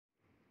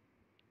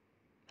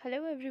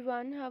Hello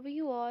everyone, how are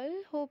you all?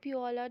 Hope you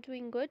all are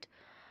doing good.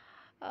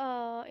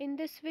 In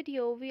this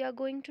video, we are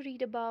going to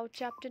read about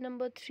chapter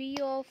number 3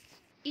 of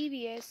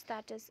EVS,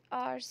 that is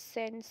our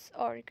sense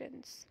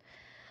organs.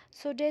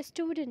 So, dear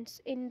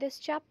students, in this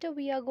chapter,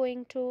 we are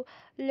going to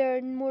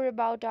learn more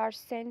about our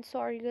sense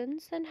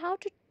organs and how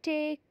to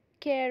take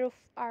care of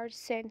our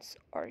sense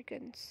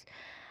organs.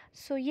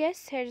 So,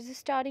 yes, here's the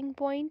starting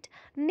point.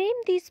 Name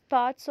these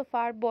parts of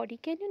our body.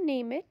 Can you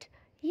name it?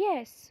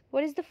 Yes.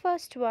 What is the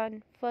first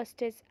one?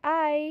 First is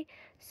eye,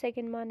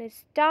 second one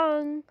is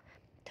tongue,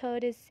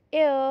 third is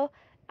ear,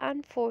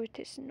 and fourth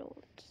is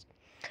nose.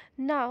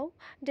 Now,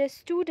 the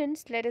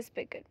students, let us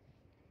begin.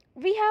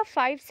 We have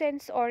five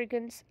sense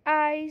organs: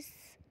 eyes,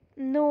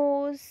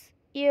 nose,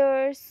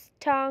 ears,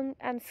 tongue,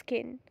 and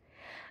skin.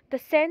 The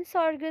sense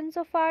organs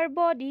of our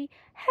body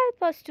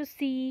help us to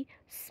see,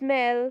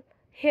 smell,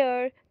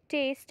 hear,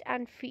 taste,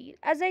 and feel.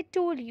 As I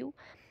told you,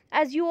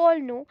 as you all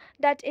know,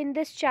 that in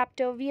this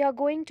chapter we are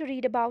going to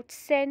read about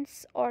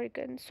sense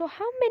organs. So,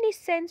 how many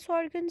sense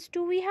organs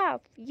do we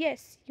have?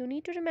 Yes, you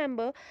need to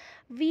remember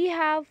we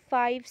have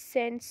five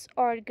sense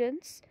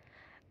organs: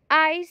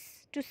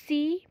 eyes to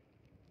see,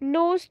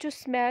 nose to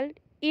smell,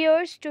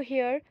 ears to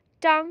hear,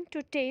 tongue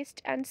to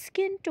taste, and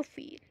skin to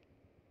feel.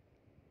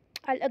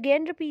 I'll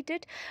again repeat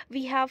it.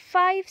 We have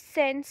five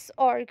sense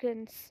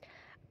organs: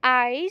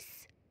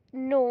 eyes,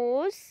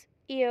 nose,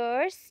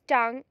 ears,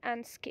 tongue,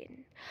 and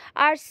skin.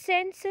 Our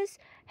senses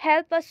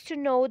help us to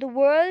know the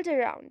world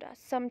around us.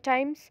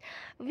 Sometimes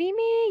we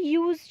may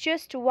use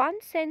just one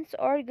sense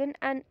organ,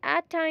 and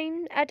at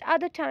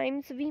other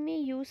times we may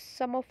use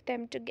some of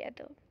them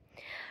together.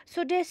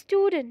 So, dear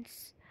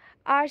students,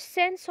 our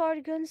sense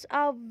organs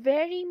are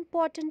very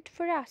important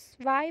for us.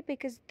 Why?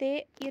 Because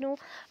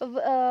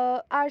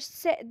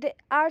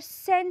our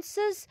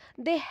senses,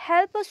 they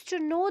help us to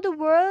know the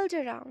world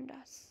around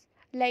us.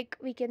 Like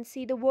we can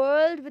see the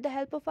world with the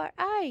help of our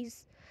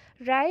eyes,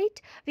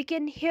 right? We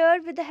can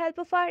hear with the help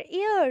of our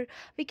ear.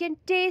 We can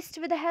taste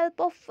with the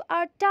help of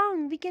our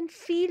tongue. We can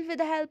feel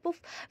whether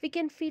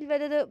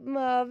the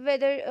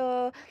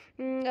whether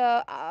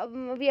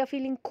we are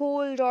feeling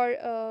cold or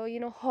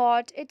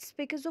hot. It's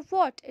because of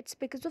what? It's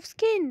because of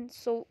skin.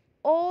 So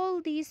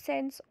all these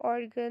sense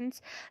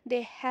organs,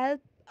 they help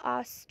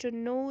us to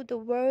know the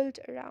world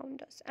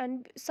around us,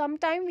 and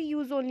sometimes we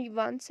use only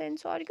one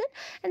sense organ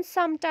and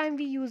sometimes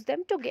we use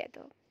them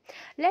together.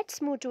 Let's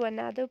move to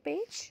another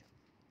page.